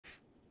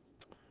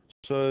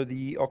So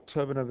the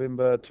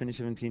October-November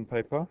 2017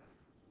 paper, I'm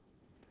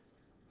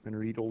going to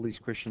read all these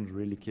questions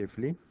really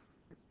carefully.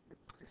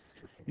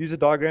 Use a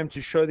diagram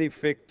to show the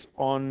effect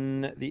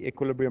on the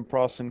equilibrium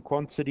price and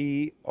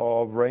quantity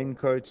of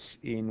raincoats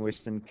in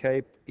Western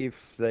Cape if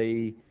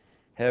they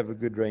have a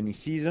good rainy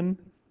season.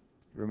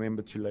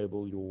 Remember to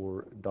label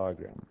your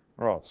diagram.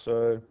 Alright,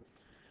 so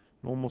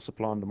normal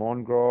supply and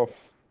demand graph.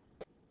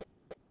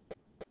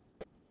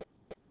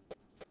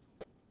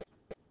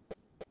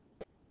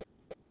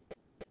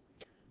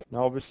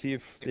 Now obviously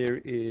if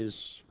there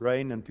is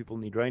rain and people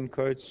need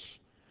raincoats,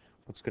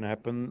 what's going to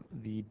happen?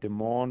 The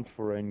demand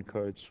for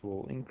raincoats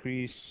will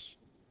increase,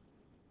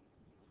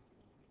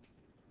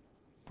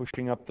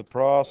 pushing up the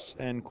price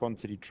and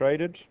quantity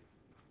traded.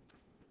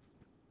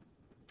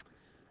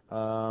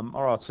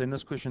 Alright, so in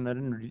this question they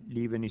didn't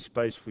leave any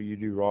space for you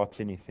to write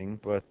anything,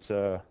 but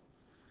I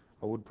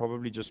would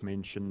probably just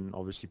mention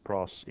obviously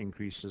price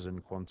increases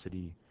and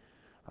quantity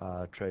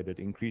traded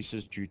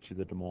increases due to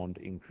the demand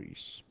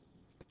increase.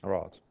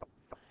 Alright,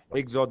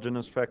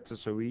 exogenous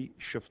factors, so we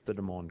shift the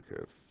demand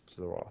curve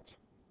to the right.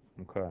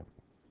 Okay.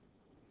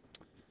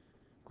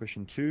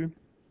 Question 2.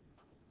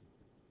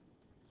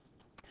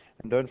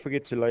 And don't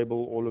forget to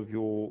label all of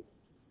your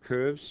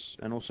curves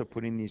and also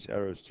put in these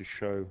arrows to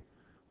show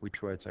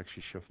which way it's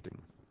actually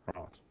shifting.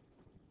 Right.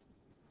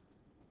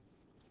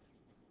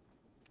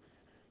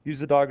 Use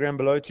the diagram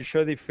below to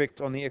show the effect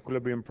on the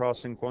equilibrium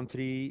price and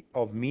quantity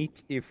of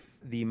meat if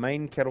the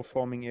main cattle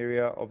farming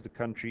area of the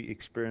country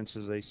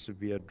experiences a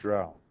severe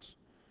drought.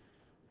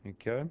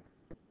 Okay.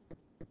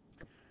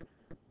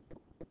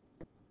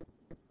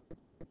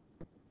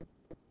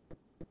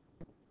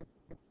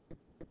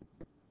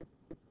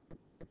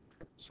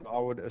 So I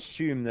would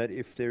assume that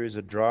if there is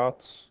a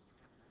drought,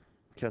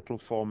 cattle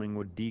farming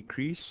would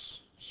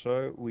decrease.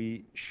 So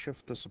we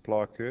shift the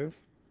supply curve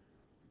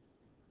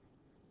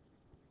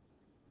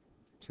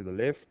to the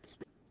left,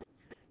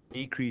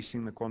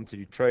 decreasing the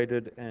quantity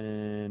traded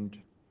and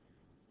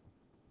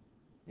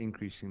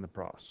increasing the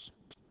price.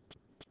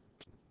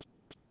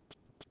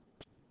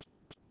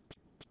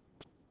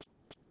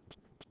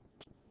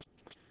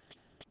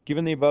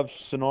 Given the above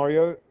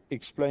scenario,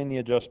 explain the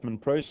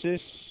adjustment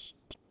process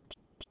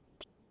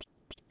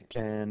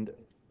and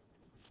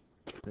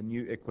the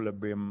new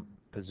equilibrium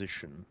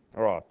position.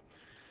 All right.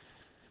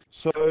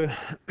 So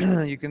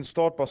you can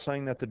start by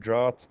saying that the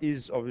drought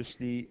is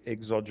obviously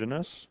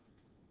exogenous.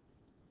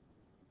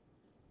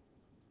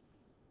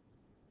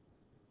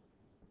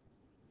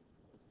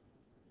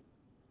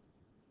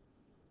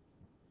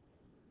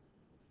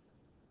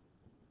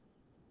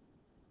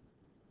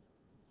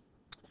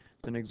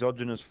 It's an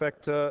exogenous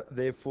factor,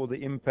 therefore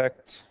the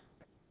impact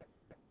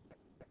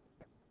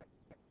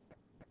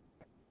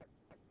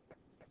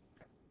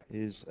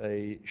is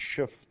a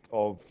shift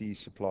of the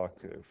supply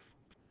curve.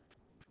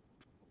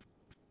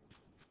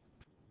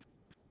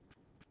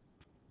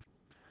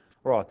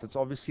 Right, it's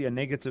obviously a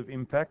negative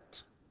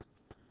impact,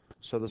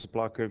 so the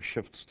supply curve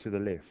shifts to the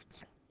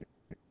left.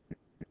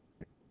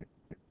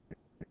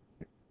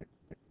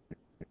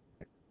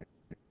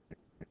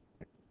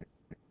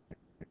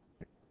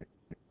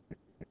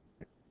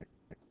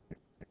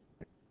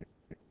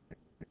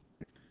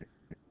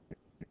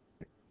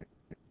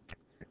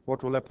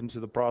 What will happen to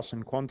the price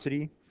and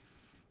quantity?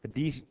 A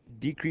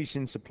decrease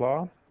in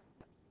supply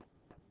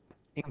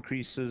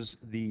increases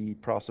the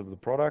price of the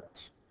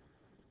product,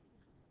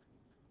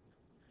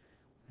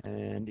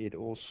 and it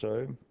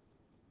also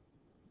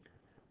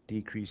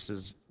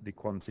decreases the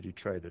quantity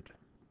traded.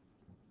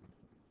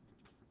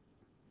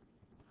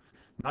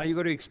 Now you've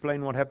got to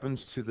explain what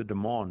happens to the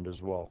demand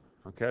as well.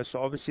 Okay, so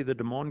obviously the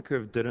demand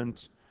curve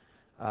didn't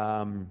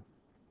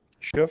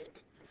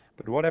shift,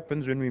 but what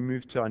happens when we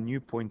move to our new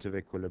point of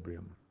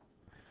equilibrium?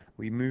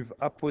 We move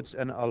upwards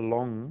and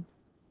along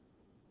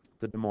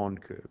the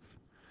demand curve.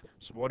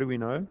 So what do we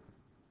know?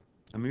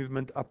 A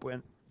movement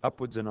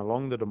upwards and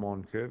along the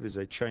demand curve is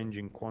a change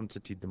in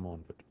quantity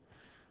demanded,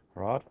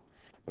 right?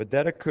 But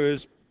that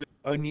occurs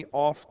only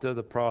after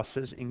the price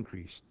has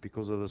increased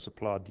because of the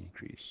supply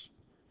decrease.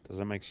 Does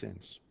that make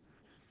sense?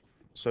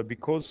 So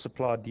because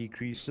supply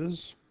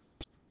decreases,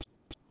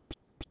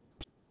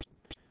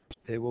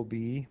 there will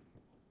be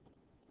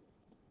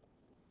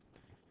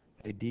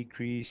a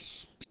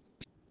decrease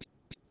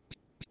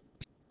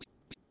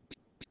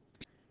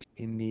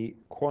in the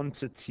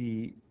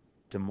quantity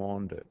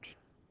demanded.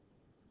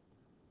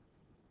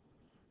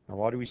 Now,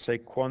 why do we say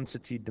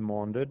quantity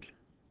demanded?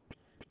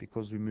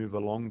 Because we move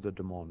along the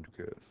demand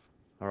curve.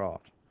 All right.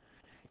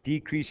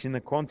 Decrease in the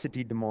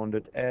quantity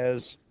demanded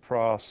as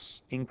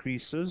price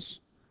increases.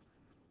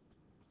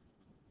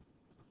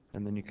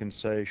 And then you can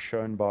say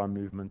shown by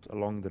movement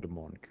along the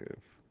demand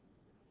curve.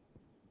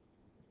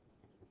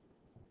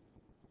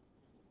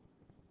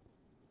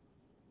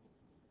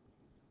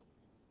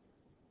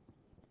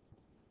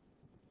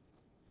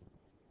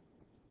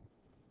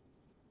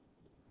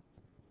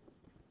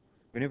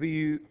 Whenever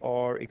you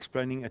are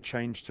explaining a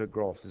change to a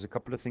graph, there's a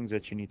couple of things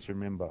that you need to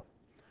remember.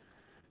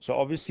 So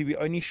obviously we're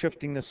only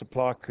shifting the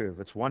supply curve.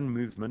 It's one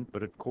movement,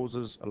 but it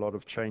causes a lot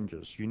of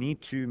changes. You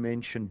need to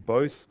mention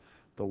both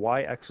the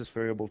y-axis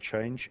variable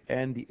change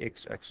and the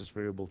x-axis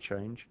variable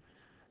change,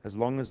 as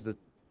well as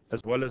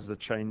the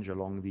change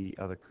along the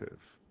other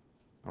curve.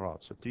 All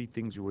right, so three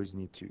things you always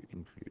need to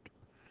include.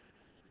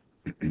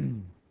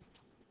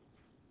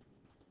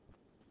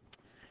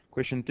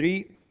 Question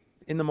 3.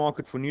 In the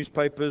market for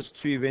newspapers,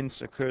 two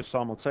events occur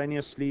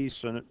simultaneously.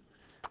 So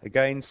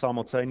again,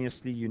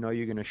 simultaneously, you know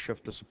you're going to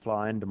shift the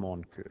supply and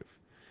demand curve.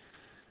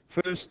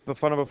 First,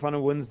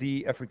 Bafana wins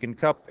the African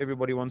Cup.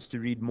 Everybody wants to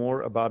read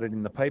more about it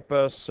in the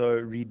paper. So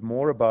read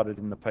more about it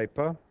in the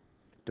paper.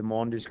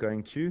 Demand is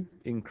going to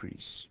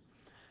increase.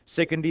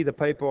 Secondly, the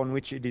paper on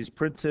which it is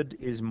printed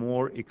is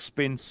more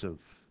expensive.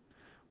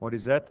 What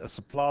is that? A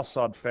supply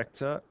side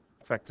factor.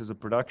 Factors of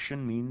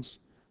production means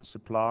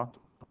supply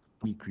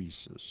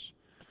decreases.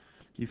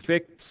 The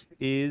effect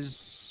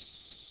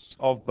is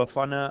of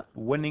Bafana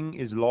winning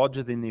is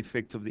larger than the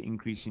effect of the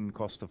increase in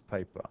cost of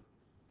paper.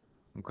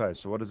 Okay,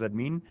 so what does that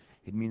mean?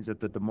 It means that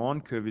the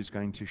demand curve is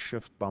going to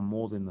shift by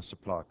more than the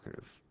supply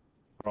curve.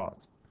 Right.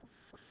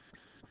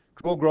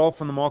 Draw a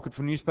graph on the market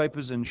for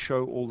newspapers and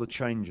show all the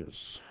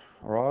changes.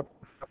 All right.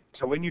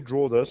 So when you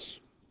draw this,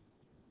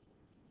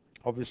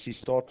 obviously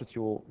start with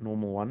your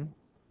normal one.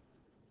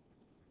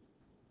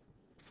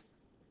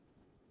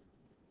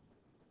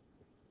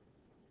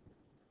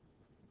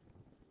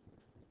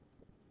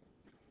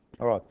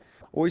 All right.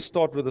 Always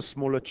start with a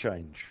smaller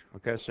change.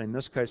 Okay, so in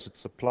this case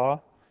it's supply.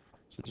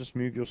 So just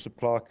move your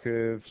supply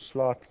curve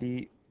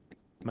slightly,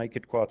 make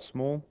it quite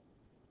small.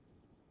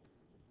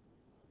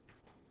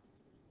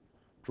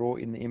 Draw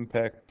in the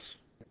impact,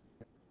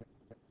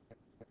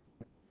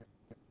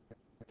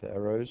 the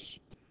arrows,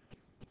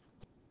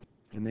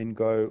 and then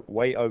go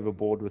way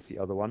overboard with the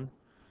other one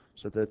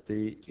so that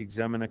the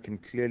examiner can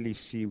clearly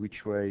see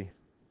which way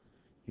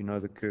you know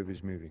the curve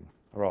is moving.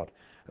 All right.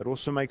 It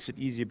also makes it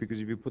easier because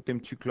if you put them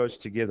too close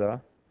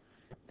together,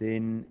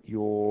 then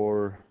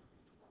your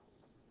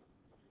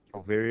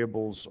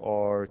variables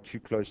are too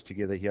close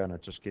together here and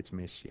it just gets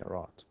messy. All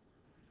right.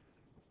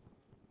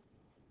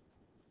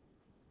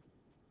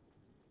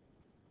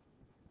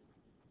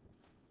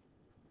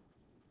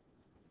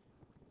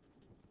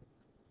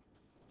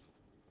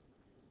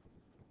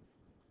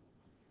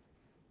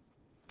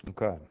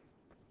 Okay.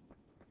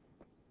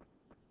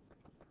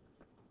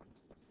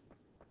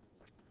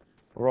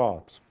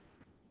 Right.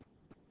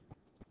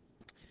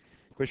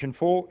 Question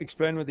 4.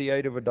 Explain with the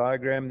aid of a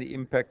diagram the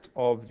impact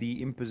of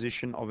the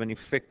imposition of an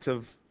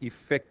effective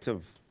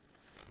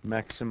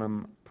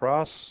maximum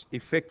price.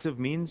 Effective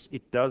means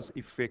it does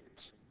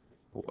affect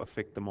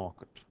the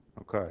market.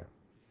 Okay.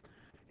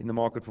 In the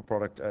market for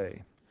product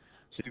A.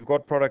 So you've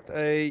got product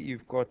A,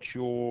 you've got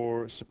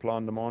your supply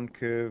and demand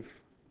curve.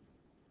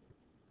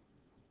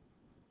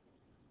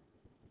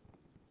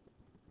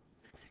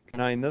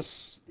 Now in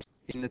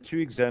the two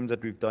exams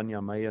that we've done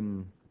here,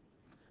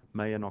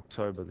 May and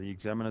October, the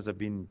examiners have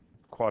been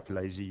quite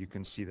lazy. You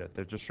can see that.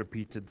 They've just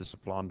repeated the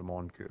supply and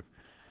demand curve.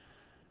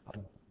 I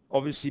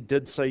obviously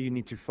did say you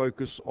need to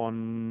focus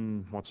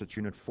on,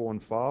 unit 4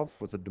 and 5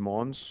 with the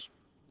demands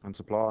and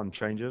supply and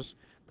changes.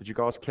 But you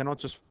guys cannot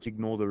just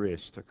ignore the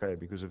rest, okay?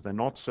 Because if they're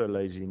not so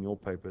lazy in your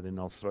paper, then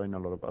they'll throw in a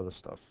lot of other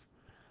stuff.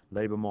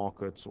 Labor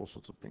markets, all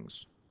sorts of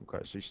things.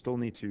 Okay, so you still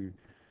need to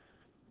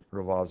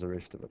revise the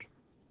rest of it.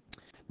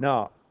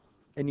 Now,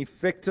 an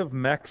effective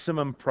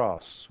maximum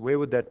price, where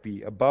would that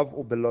be? Above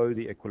or below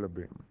the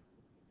equilibrium?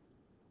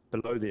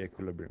 Below the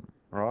equilibrium,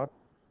 all right?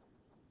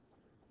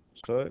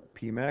 So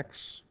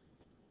Pmax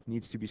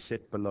needs to be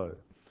set below.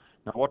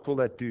 Now what will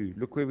that do?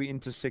 Look where we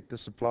intersect the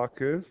supply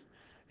curve,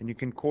 and you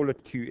can call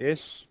it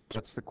QS,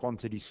 that's the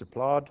quantity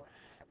supplied,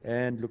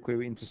 and look where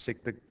we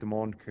intersect the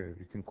demand curve.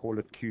 You can call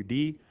it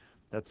QD,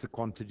 that's the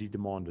quantity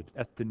demanded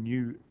at the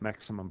new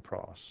maximum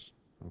price.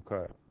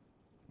 Okay.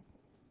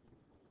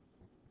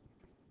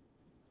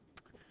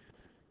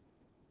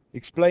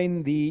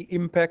 Explain the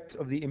impact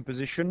of the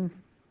imposition.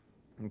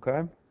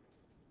 Okay.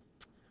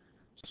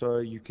 So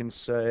you can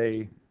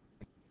say,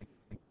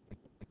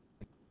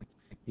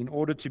 in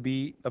order to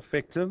be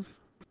effective,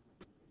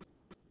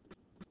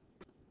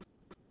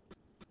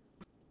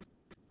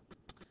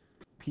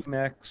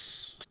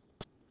 Pmax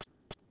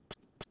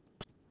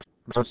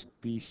must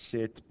be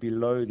set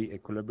below the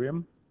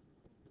equilibrium.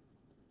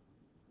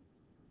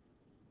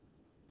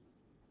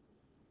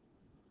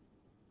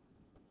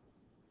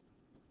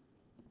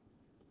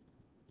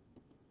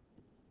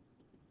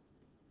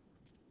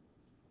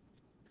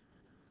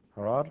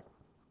 All right.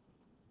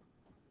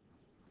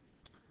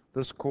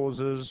 This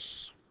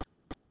causes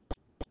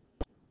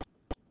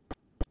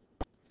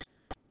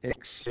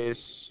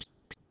excess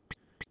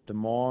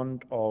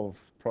demand of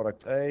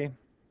product A.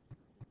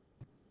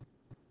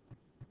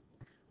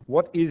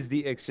 What is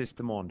the excess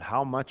demand?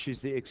 How much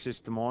is the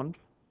excess demand?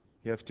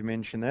 You have to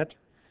mention that.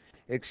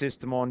 Excess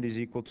demand is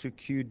equal to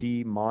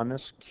QD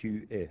minus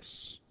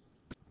QS.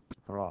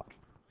 All right.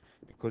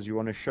 Because you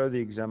want to show the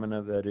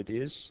examiner that it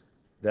is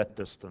that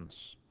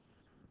distance.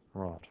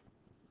 Right.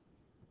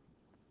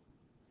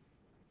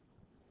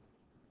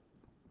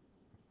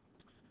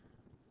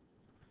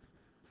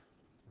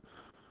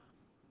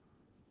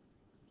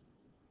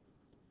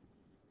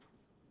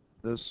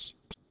 This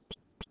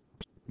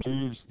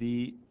moves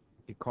the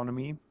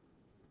economy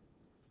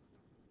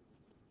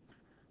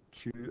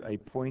to a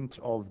point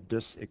of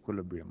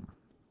disequilibrium.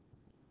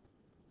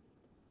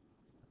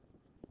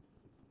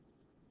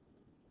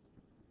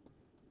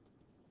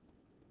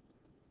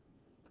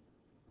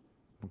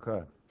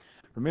 Okay.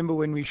 Remember,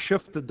 when we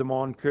shift the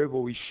demand curve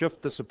or we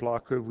shift the supply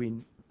curve,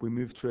 we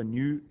move to a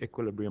new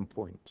equilibrium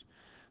point.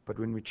 But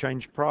when we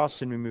change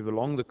price and we move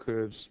along the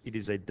curves, it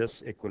is a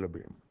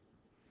disequilibrium.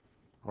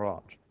 All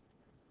right.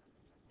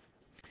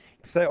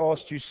 If they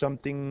asked you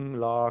something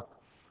like,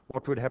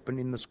 what would happen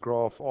in this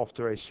graph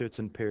after a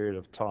certain period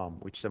of time,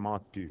 which they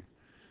might do,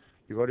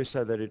 you've got to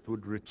say that it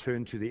would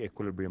return to the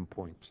equilibrium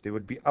point. There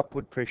would be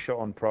upward pressure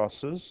on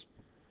prices,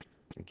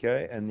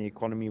 okay, and the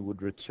economy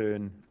would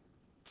return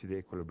to the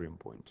equilibrium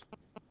point.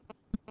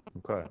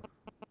 Okay.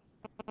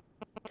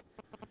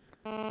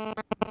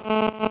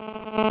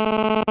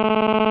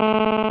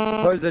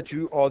 Suppose that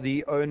you are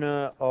the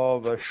owner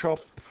of a shop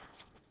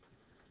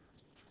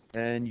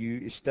and you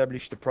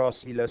establish the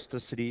price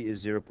elasticity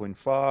is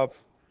 0.5.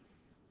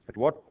 At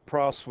what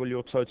price will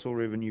your total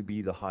revenue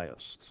be the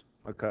highest?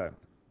 Okay.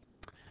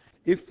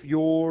 If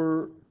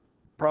your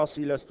price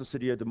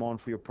elasticity or demand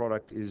for your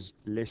product is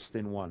less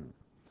than 1,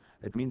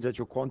 it means that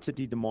your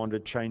quantity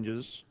demanded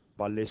changes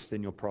by less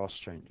than your price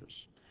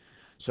changes.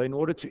 So in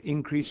order to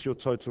increase your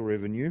total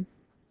revenue,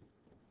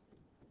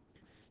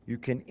 you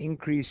can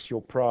increase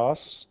your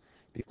price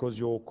because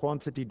your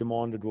quantity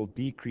demanded will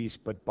decrease,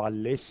 but by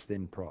less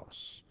than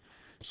price.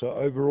 So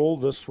overall,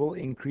 this will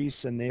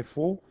increase, and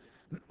therefore,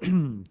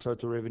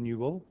 total revenue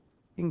will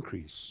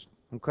increase.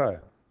 Okay.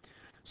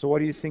 So what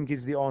do you think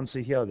is the answer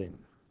here then?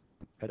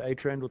 At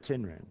 8 Rand or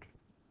 10 Rand?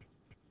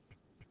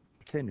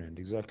 10 Rand,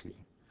 exactly.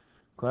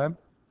 Okay.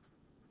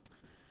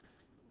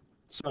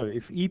 So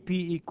if EP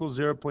equals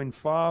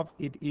 0.5,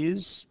 it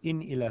is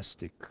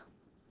inelastic.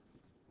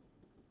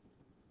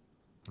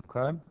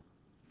 Okay.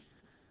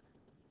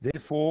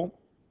 Therefore,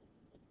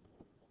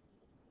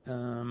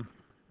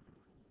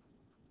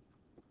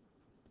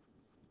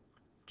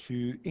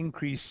 to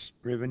increase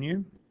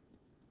revenue,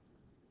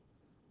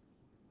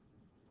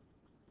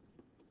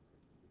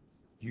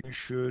 you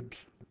should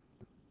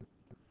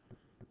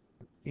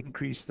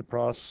increase the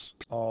price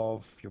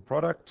of your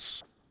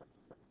products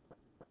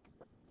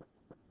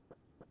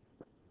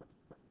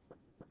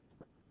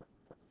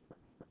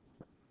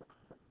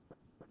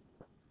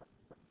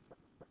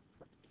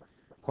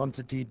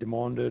quantity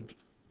demanded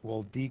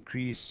will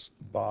decrease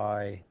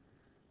by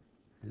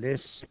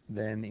less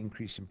than the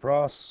increase in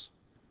price.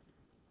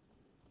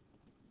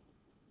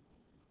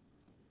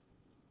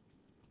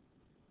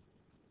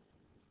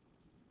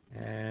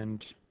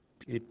 And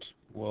it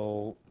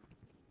will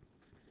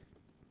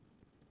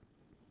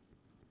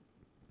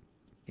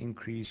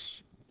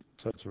increase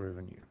total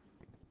revenue.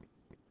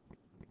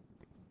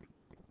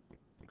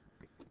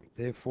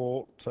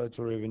 Therefore,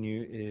 total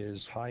revenue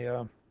is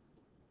higher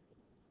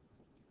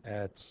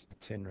at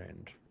 10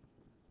 Rand.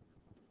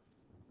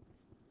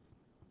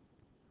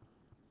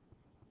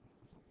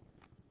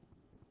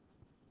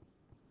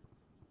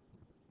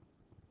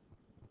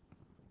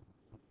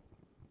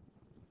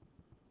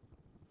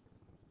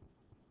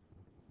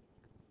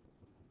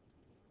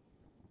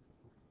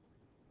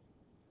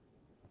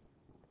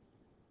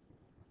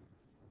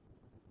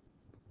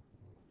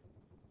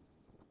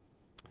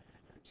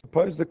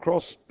 Suppose the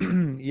cross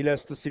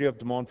elasticity of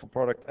demand for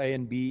product A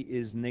and B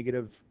is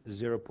negative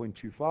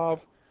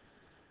 0.25.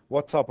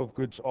 What type of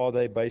goods are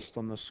they based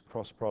on this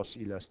cross price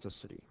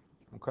elasticity?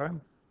 Okay,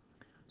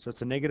 so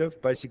it's a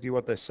negative. Basically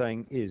what they're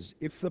saying is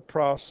if the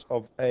price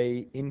of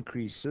A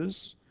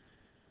increases,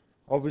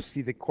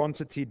 obviously the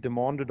quantity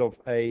demanded of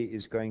A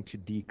is going to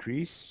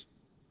decrease.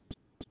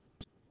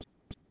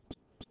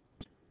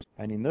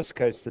 And in this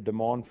case, the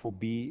demand for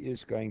B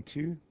is going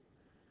to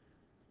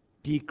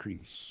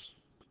decrease.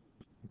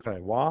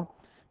 Okay, why?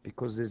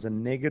 Because there's a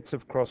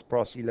negative cross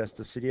price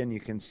elasticity, and you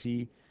can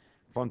see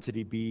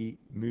quantity B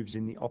moves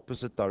in the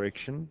opposite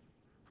direction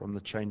from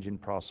the change in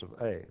price of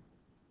A.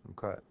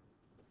 Okay,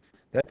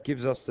 that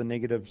gives us the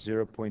negative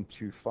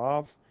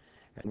 0.25.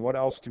 And what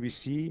else do we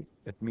see?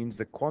 It means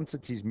the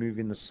quantities move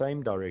in the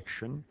same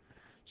direction,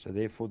 so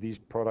therefore these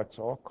products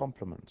are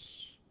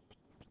complements.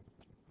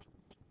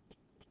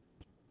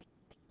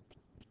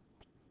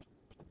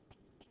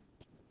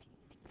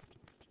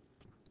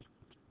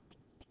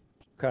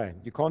 Okay,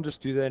 you can't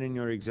just do that in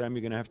your exam.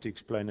 You're going to have to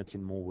explain it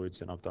in more words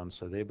than I've done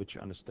so there, but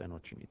you understand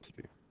what you need to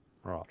do.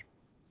 All right.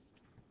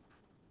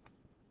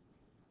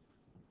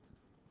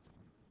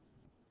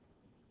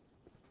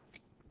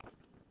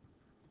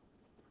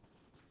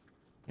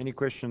 Any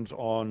questions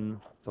on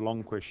the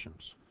long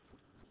questions?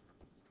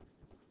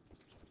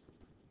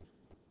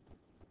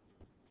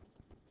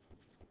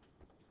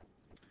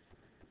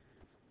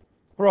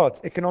 All right,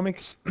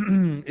 economics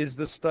is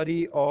the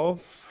study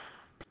of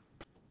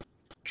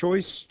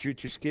choice due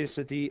to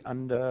scarcity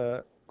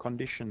under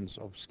conditions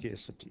of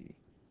scarcity.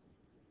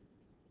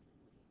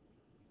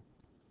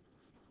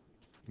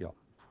 Yeah.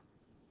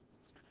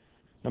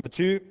 Number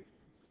 2,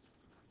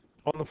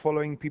 On the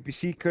following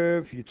PPC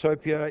curve,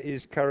 Utopia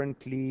is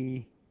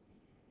currently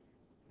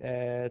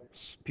at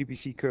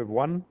PPC curve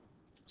 1,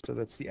 so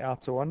that's the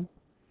outer one.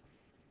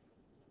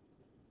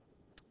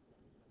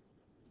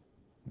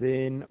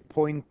 Then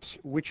point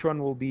which one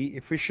will be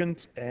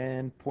efficient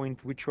and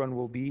point which one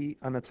will be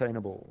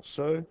unattainable.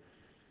 So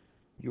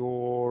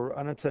your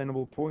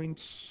unattainable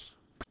points,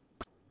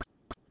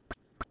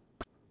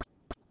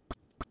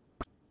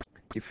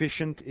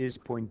 efficient is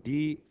point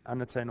D,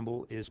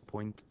 unattainable is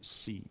point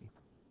C.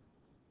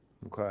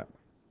 Okay.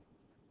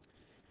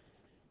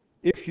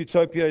 If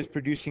Utopia is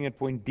producing at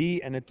point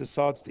D and it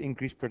decides to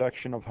increase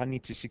production of honey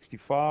to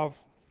 65,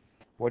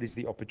 what is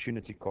the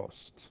opportunity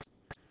cost?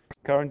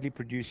 Currently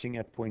producing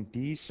at point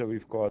D, so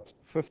we've got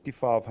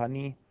 55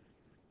 honey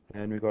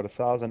and we've got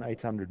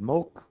 1,800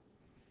 milk.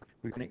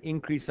 We're going to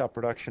increase our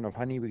production of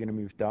honey. We're going to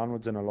move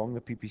downwards and along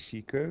the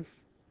PPC curve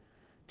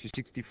to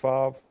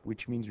 65,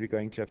 which means we're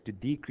going to have to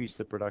decrease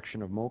the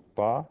production of milk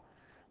by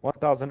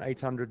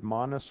 1,800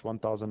 minus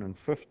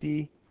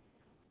 1,050,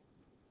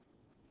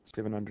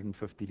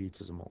 750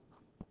 liters of milk.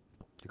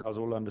 You guys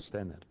all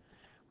understand that?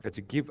 We have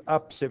to give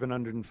up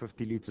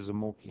 750 liters of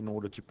milk in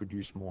order to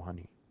produce more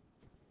honey.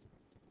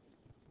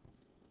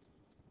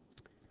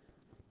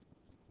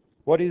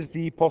 What is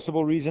the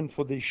possible reason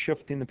for the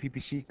shift in the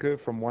PPC curve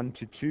from 1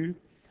 to 2?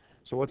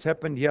 So what's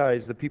happened here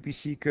is the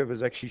PPC curve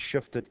has actually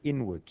shifted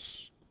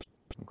inwards.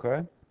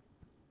 Okay?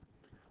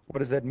 What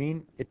does that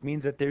mean? It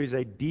means that there is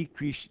a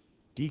decrease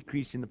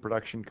in the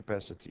production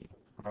capacity.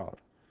 Right.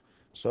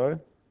 So,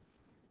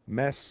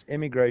 mass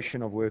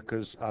emigration of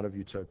workers out of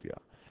Utopia.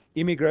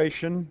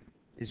 Immigration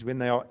is when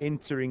they are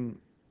entering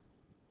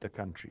the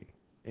country.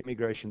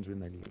 Immigration is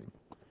when they're leaving.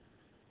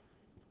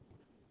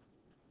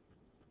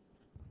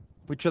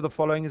 Which of the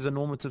following is a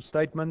normative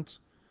statement?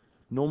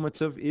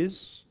 Normative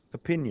is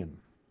opinion.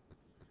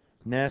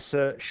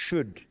 NASA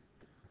should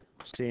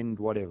send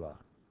whatever.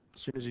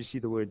 As soon as you see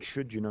the word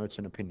should, you know it's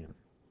an opinion.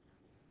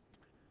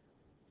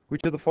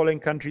 Which of the following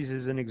countries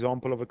is an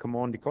example of a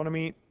command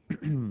economy?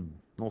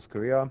 North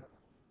Korea.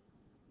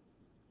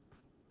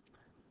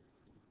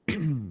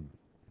 In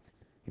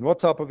what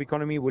type of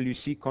economy will you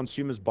see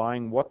consumers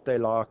buying what they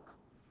like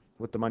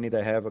with the money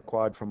they have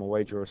acquired from a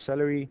wage or a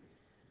salary?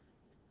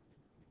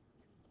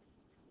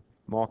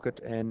 Market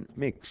and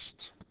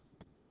mixed.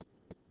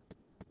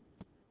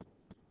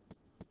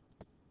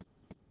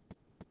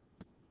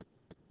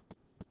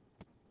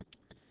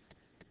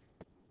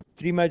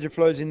 Three major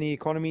flows in the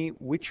economy.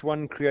 Which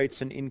one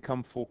creates an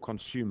income for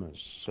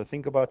consumers? So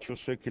think about your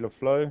circular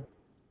flow.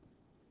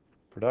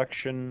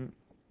 Production,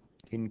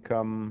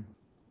 income,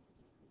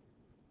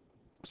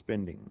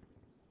 spending.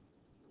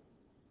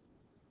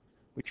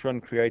 Which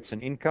one creates an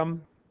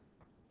income?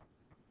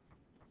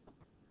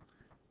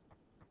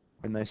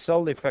 When they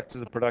sell their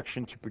factors of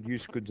production to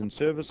produce goods and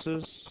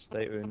services,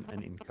 they earn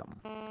an income.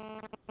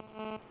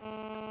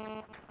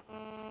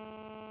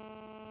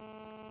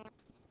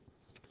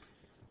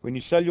 When you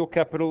sell your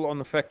capital on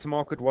the factor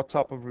market, what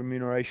type of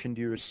remuneration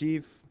do you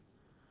receive?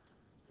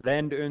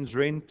 Land earns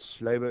rent,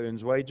 labor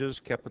earns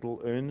wages,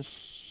 capital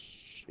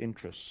earns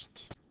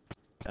interest,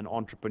 and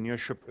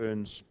entrepreneurship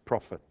earns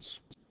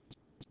profits.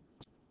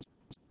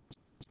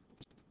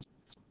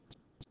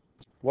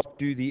 What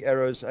do the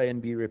arrows A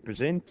and B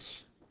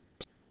represent?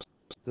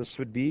 This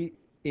would be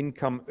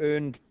income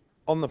earned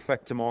on the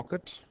factor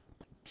market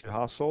to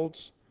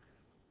households,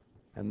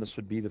 and this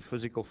would be the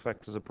physical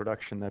factors of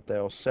production that they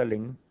are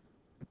selling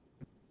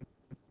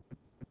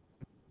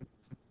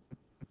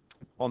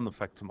on the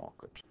factor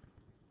market.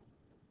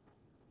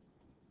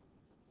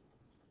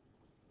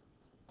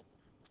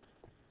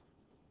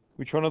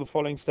 Which one of the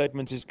following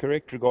statements is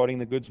correct regarding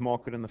the goods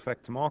market and the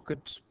factor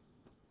market?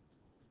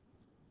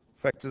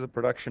 Factors of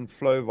production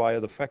flow via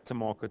the factor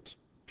market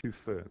to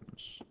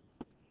firms.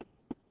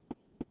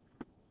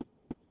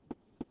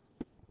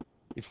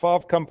 If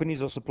 5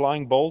 companies are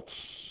supplying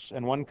bolts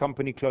and 1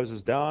 company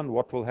closes down,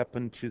 what will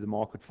happen to the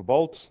market for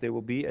bolts? There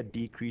will be a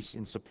decrease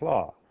in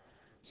supply.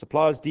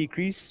 Supplies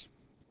decrease,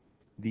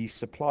 the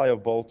supply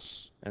of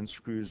bolts and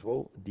screws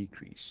will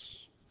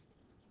decrease.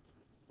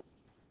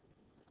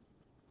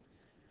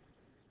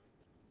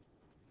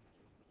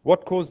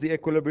 What caused the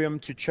equilibrium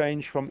to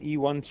change from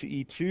E1 to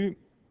E2?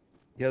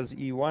 Here's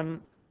E1,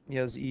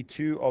 here's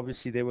E2.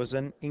 Obviously, there was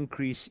an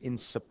increase in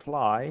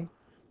supply,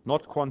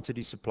 not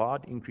quantity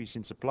supplied, increase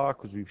in supply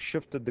because we've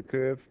shifted the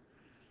curve.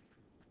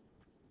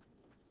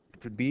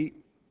 It would be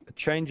a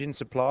change in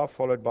supply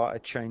followed by a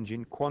change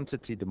in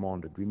quantity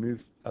demanded. We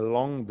move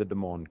along the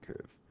demand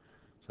curve.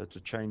 So it's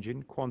a change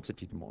in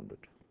quantity demanded.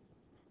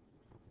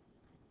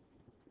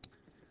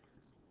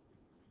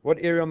 What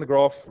area on the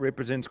graph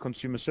represents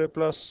consumer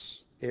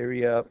surplus?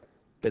 Area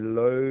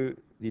below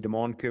the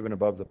demand curve and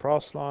above the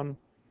price line.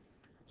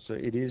 So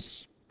it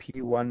is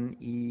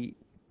P1E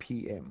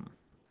PM.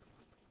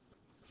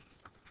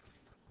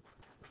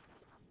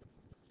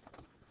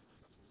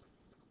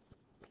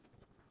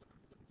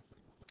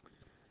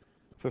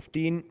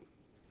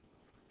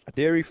 A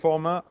dairy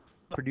farmer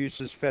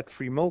produces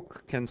fat-free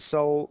milk, can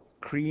sell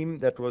cream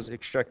that was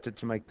extracted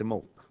to make the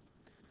milk.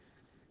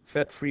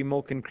 Fat-free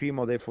milk and cream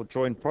are therefore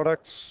joint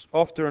products.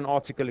 After an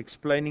article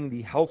explaining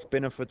the health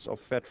benefits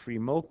of fat-free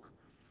milk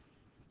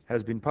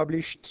has been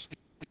published,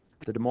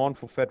 the demand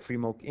for fat-free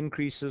milk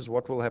increases.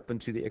 What will happen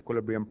to the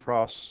equilibrium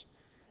price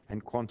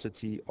and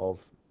quantity of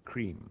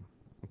cream?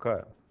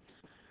 Okay.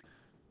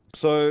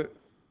 So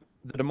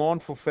the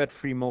demand for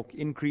fat-free milk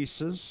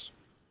increases.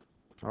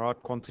 All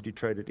right, quantity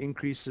traded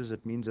increases.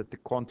 It means that the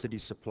quantity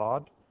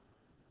supplied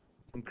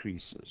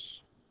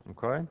increases.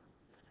 Okay.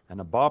 And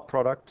a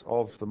byproduct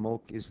of the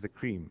milk is the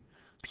cream.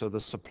 So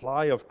the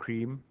supply of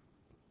cream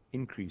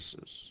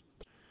increases.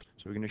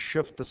 So we're going to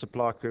shift the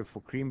supply curve for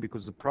cream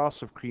because the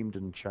price of cream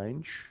didn't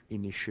change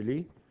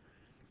initially.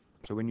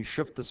 So when you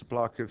shift the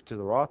supply curve to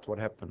the right, what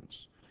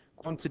happens?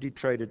 Quantity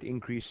traded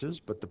increases,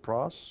 but the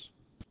price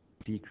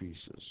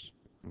decreases.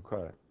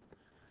 Okay.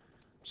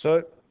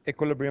 So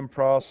equilibrium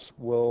price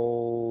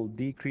will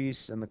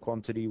decrease and the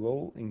quantity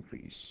will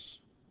increase.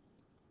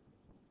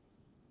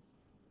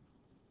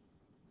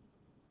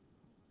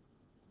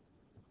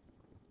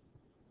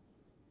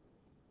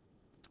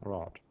 All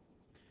right.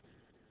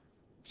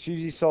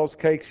 Susie sells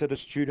cakes at a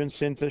student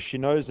center. She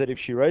knows that if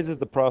she raises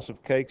the price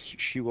of cakes,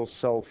 she will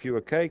sell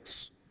fewer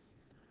cakes.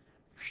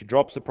 If she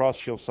drops the price,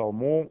 she'll sell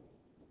more.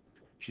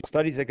 She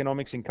studies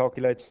economics and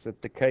calculates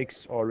that the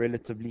cakes are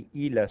relatively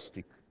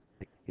elastic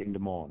in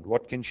demand.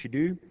 What can she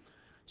do?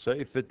 So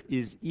if it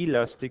is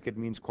elastic, it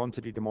means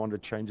quantity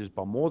demanded changes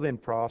by more than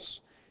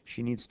price.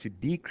 She needs to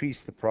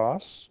decrease the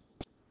price,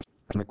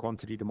 and the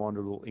quantity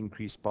demanded will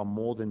increase by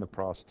more than the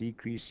price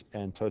decrease,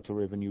 and total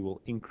revenue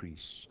will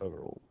increase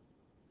overall.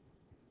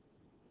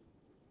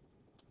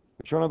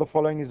 Which one of the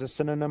following is a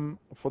synonym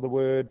for the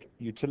word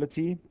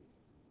utility?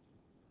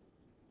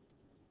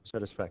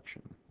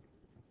 Satisfaction.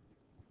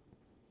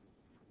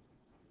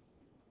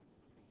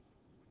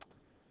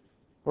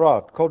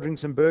 Right, cold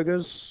drinks and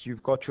burgers.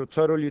 You've got your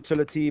total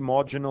utility,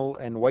 marginal,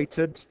 and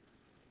weighted.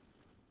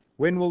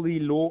 When will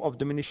the law of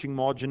diminishing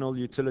marginal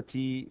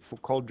utility for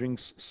cold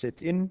drinks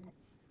set in?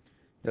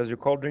 Here's your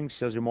cold drinks,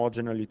 here's your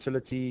marginal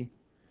utility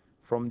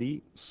from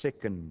the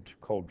second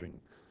cold drink.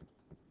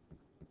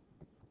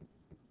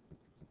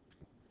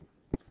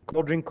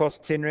 Cold drink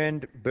costs 10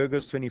 Rand,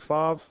 burgers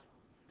 25,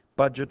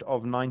 budget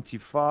of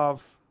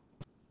 95.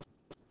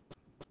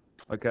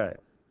 Okay,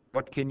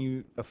 what can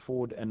you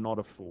afford and not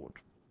afford?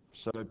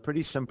 So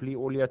pretty simply,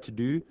 all you had to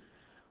do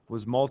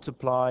was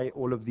multiply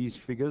all of these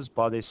figures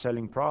by their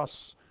selling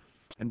price.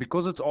 And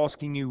because it's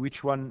asking you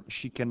which one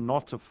she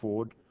cannot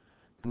afford,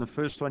 and the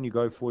first one you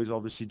go for is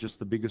obviously just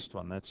the biggest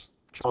one. That's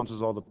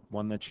chances are the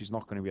one that she's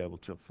not going to be able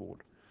to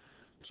afford.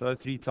 So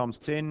 3 times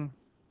 10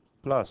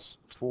 plus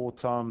 4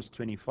 times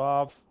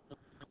 25.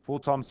 4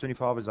 times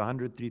 25 is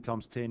 100. 3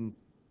 times 10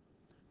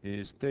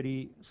 is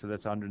 30. So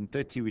that's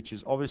 130, which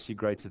is obviously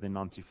greater than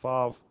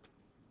 95.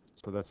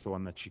 So that's the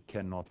one that she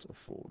cannot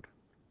afford.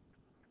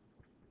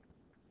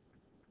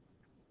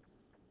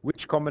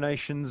 Which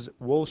combinations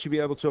will she be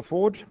able to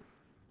afford?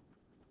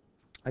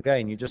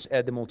 Again, you just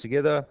add them all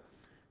together.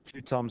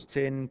 2 times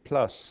 10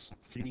 plus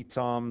 3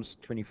 times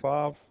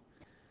 25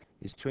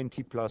 is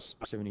 20 plus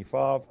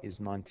 75 is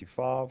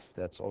 95.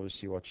 That's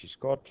obviously what she's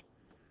got.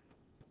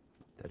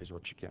 That is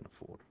what she can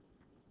afford.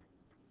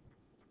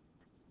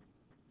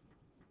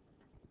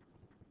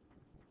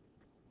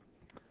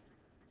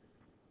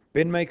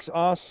 Ben makes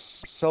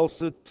ice,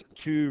 sells it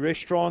to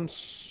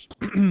restaurants.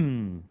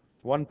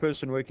 One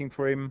person working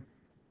for him.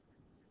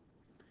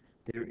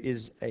 There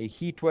is a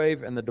heat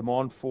wave and the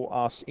demand for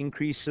ice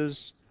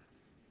increases.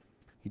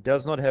 He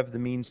does not have the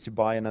means to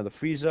buy another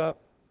freezer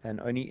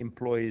and only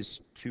employs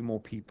 2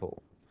 more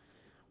people.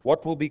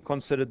 What will be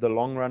considered the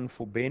long run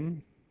for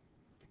Ben?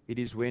 It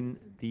is when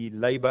the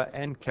labor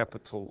and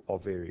capital are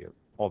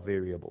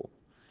variable.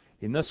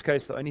 In this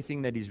case, the only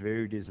thing that is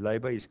varied is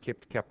labor. He's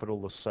kept capital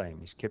the same.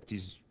 He's kept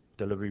his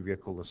delivery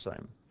vehicle the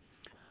same.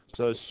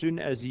 So as soon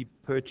as he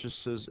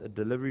purchases a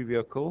delivery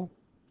vehicle,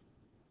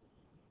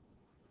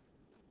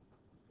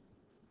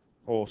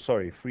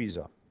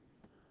 freezer,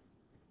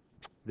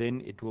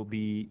 then it will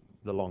be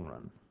the long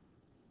run.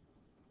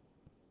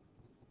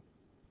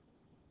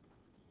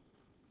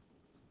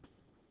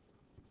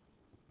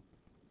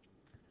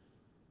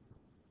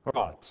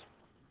 All right.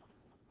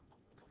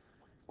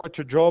 Quit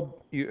your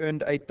job, you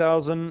earned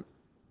 8,000,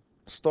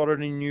 started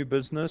a new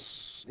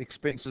business,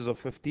 expenses of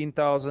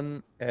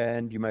 15,000,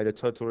 and you made a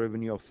total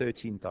revenue of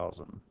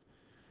 13,000.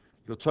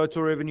 Your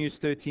total revenue is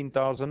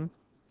 13,000.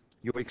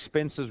 Your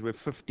expenses were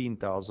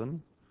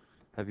 15,000.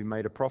 Have you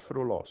made a profit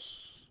or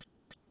loss?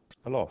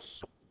 A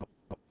loss.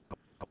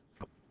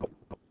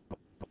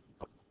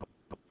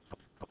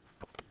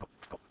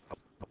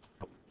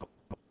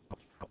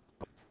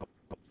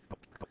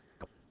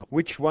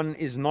 Which one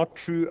is not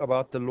true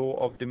about the law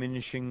of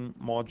diminishing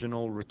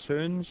marginal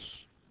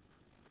returns?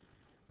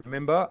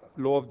 Remember,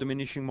 law of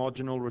diminishing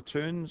marginal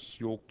returns,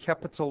 your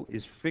capital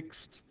is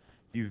fixed.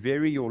 You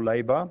vary your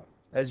labor.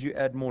 As you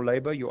add more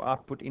labor, your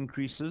output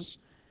increases,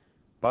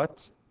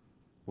 but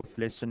with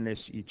less and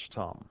less each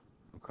time.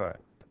 Okay.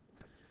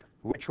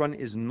 Which one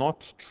is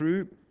not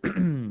true?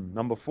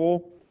 Number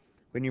 4,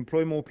 When you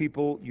employ more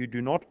people, you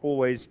do not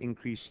always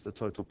increase the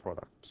total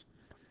product.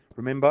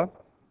 Remember,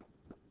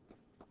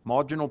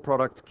 marginal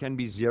product can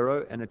be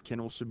zero and it can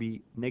also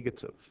be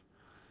negative.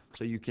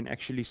 So you can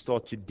actually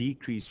start to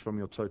decrease from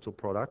your total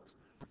product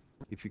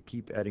if you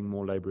keep adding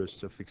more laborers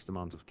to a fixed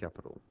amount of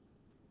capital.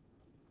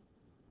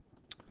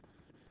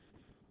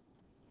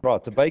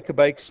 Right, a baker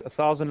bakes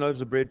 1,000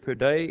 loaves of bread per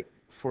day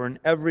for an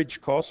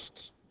average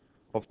cost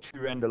of 2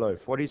 rand a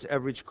loaf. What is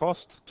average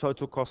cost?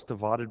 Total cost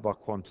divided by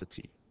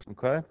quantity.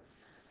 Okay?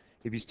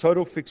 If his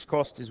total fixed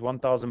cost is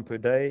 1,000 per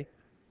day,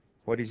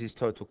 what is his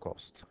total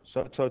cost?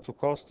 So total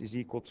cost is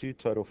equal to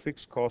total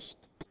fixed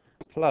cost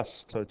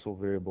plus total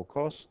variable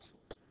cost.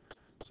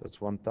 So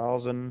it's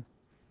 1,000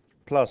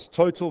 plus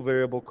total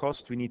variable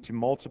cost. We need to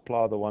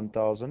multiply the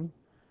 1,000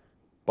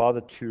 by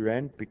the 2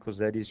 rand because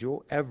that is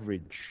your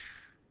average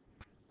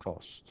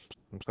cost.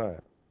 Okay.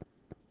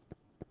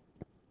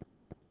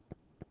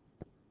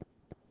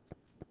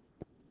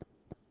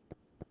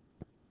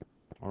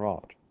 All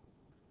right.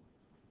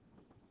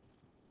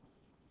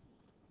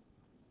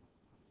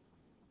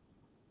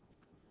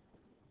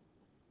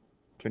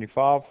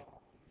 $25.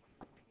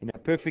 In a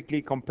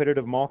perfectly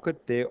competitive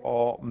market, there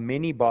are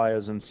many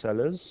buyers and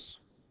sellers,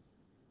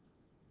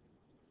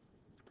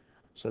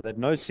 so that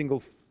no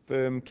single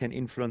firm can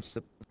influence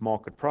the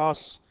market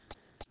price,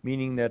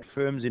 meaning that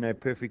firms in a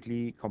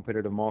perfectly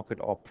competitive market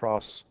are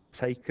price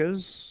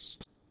takers,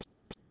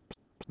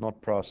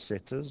 not price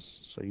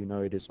setters. So you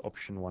know it is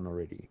option 1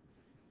 already.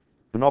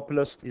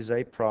 Monopolist is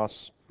a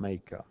price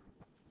maker.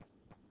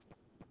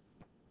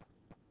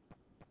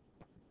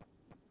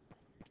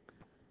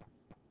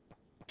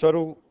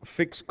 Total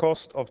fixed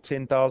cost of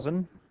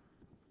 10,000.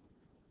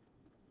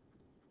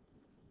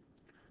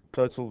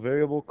 Total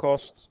variable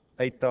cost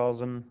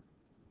 8,000.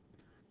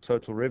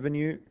 Total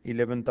revenue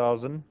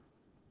 11,000.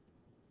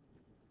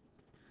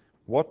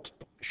 What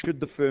should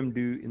the firm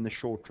do in the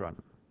short run?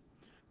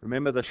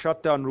 Remember, the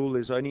shutdown rule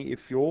is only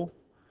if your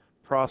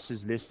price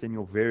is less than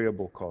your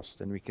variable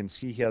cost. And we can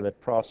see here that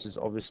price is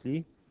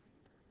obviously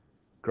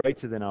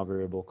greater than our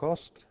variable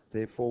cost.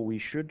 Therefore, we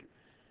should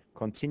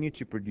continue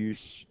to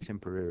produce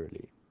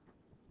temporarily.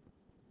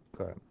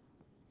 Okay.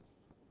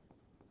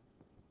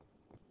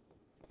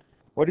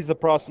 What is the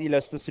price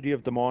elasticity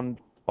of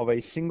demand of a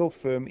single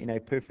firm in a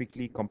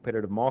perfectly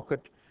competitive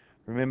market?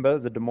 Remember,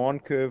 the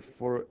demand curve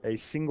for a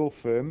single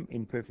firm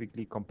in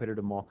perfectly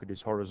competitive market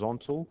is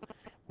horizontal,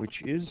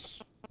 which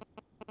is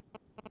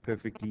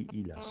perfectly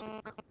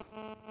elastic.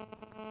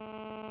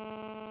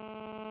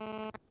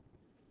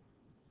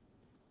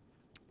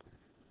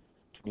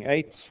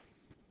 '28.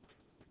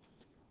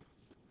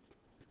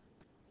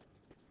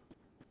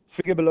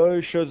 Figure below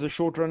shows the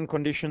short-run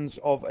conditions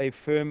of a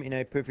firm in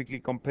a perfectly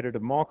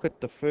competitive market.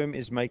 The firm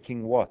is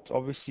making what?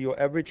 Obviously, your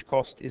average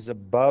cost is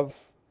above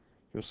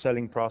your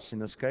selling price in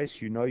this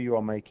case. You know you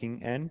are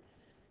making an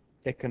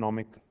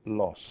economic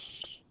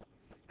loss.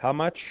 How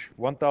much?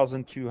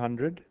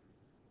 1,200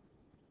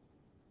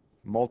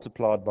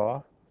 multiplied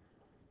by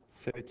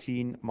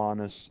 13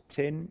 minus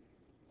 10,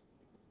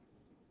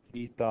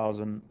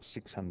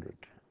 3,600.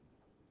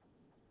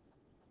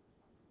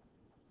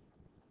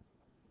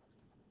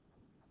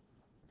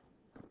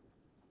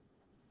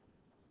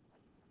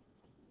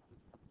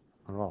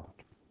 All right.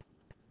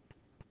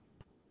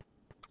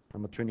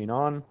 Number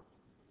 29.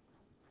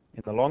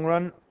 In the long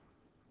run,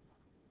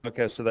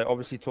 okay, so they're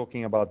obviously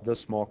talking about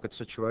this market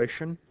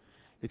situation.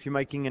 If you're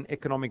making an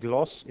economic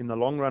loss in the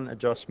long run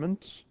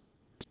adjustment,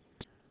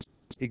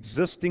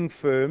 existing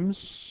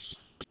firms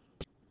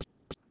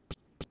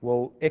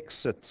will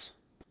exit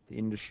the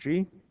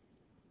industry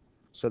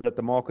so that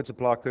the market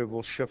supply curve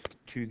will shift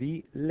to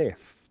the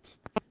left.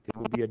 There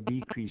will be a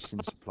decrease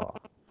in supply.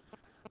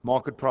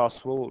 Market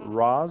price will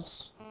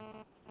rise.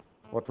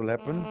 What will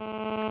happen?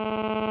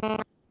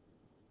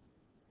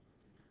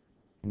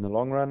 In the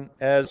long run,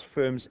 as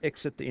firms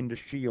exit the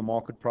industry, your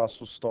market price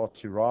will start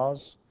to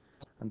rise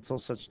until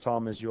such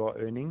time as you are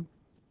earning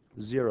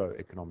zero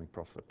economic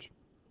profit.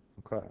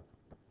 Okay.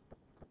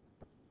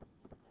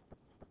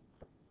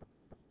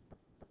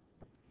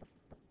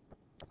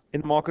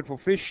 In the market for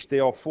fish,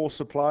 there are 4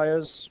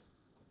 suppliers.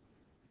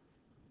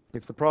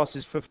 If the price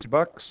is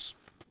 $50,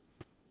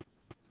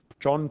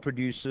 John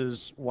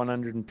produces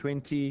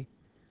 120.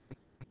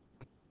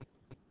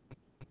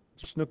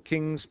 Snook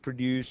Kings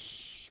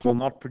will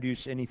not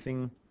produce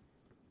anything.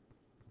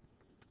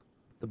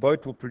 The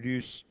boat will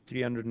produce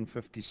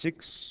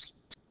 356.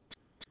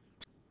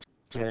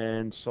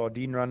 And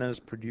sardine runners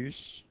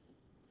produce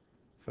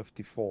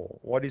 54.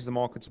 What is the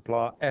market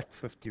supply at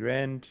 50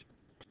 Rand?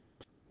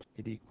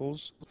 It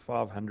equals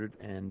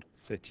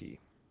 530.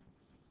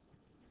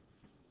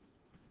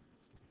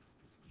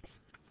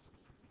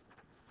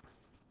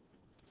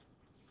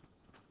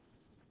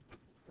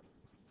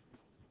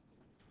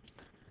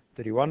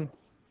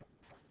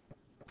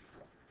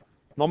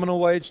 Nominal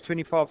wage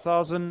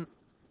 25,000,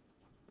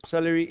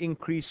 salary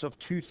increase of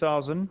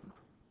 2,000,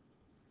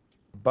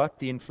 but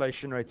the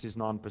inflation rate is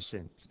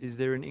 9%. Is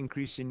there an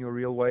increase in your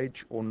real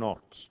wage or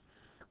not?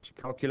 To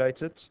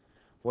calculate it,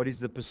 What is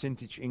the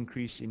percentage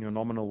increase in your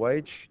nominal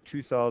wage?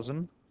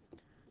 2,000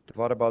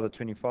 divided by the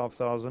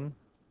 25,000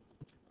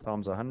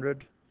 times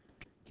 100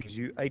 gives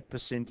you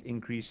 8%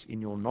 increase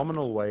in your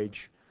nominal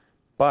wage,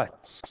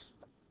 but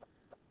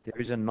there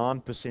is a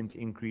 9%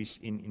 increase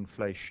in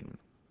inflation.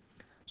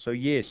 So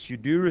yes, you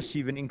do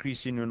receive an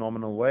increase in your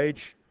nominal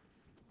wage,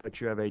 but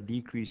you have a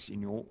decrease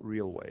in your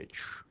real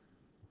wage.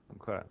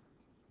 Okay.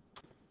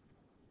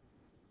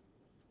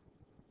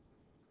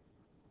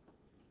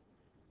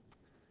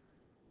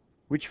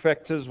 Which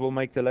factors will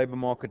make the labor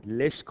market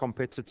less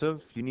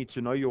competitive? You need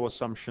to know your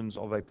assumptions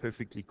of a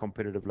perfectly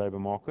competitive labor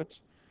market.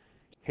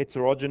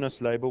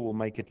 Heterogeneous labor will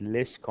make it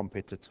less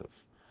competitive.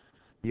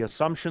 The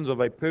assumptions of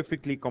a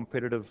perfectly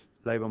competitive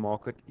labor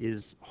market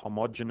is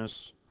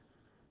homogeneous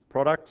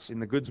products in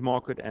the goods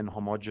market and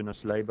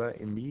homogeneous labor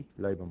in the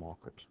labor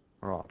market.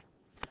 All right.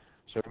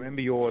 So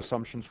remember your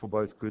assumptions for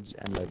both goods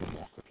and labor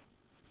market.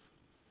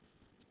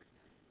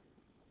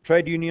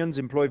 Trade unions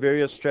employ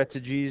various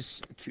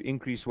strategies to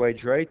increase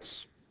wage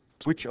rates.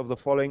 Which of the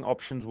following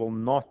options will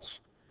not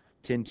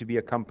tend to be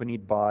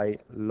accompanied by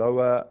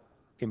lower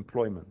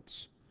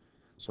employment?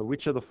 So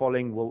which of the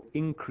following will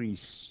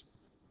increase?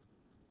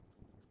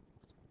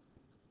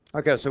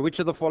 Okay, so which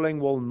of the following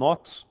will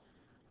not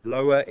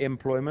lower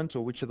employment,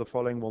 or which of the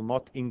following will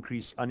not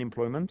increase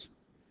unemployment?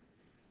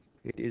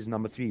 It is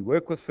number 3.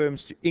 Work with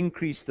firms to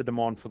increase the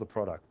demand for the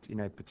product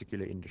in a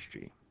particular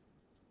industry.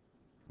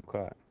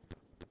 Okay.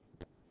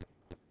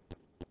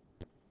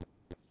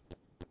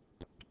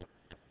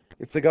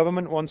 If the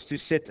government wants to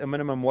set a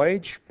minimum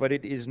wage, but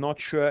it is not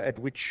sure at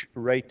which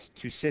rate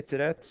to set it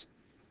at,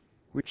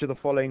 which of the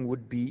following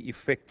would be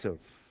effective?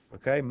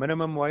 Okay,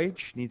 minimum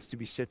wage needs to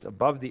be set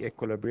above the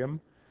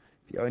equilibrium.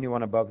 The only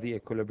one above the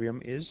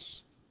equilibrium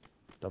is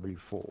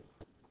W4.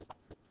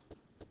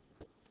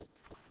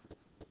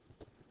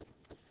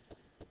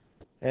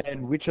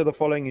 And which of the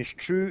following is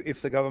true?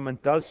 If the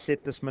government does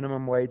set this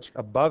minimum wage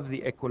above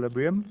the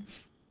equilibrium,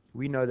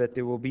 we know that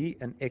there will be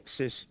an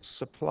excess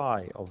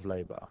supply of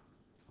labor.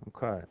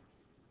 Okay.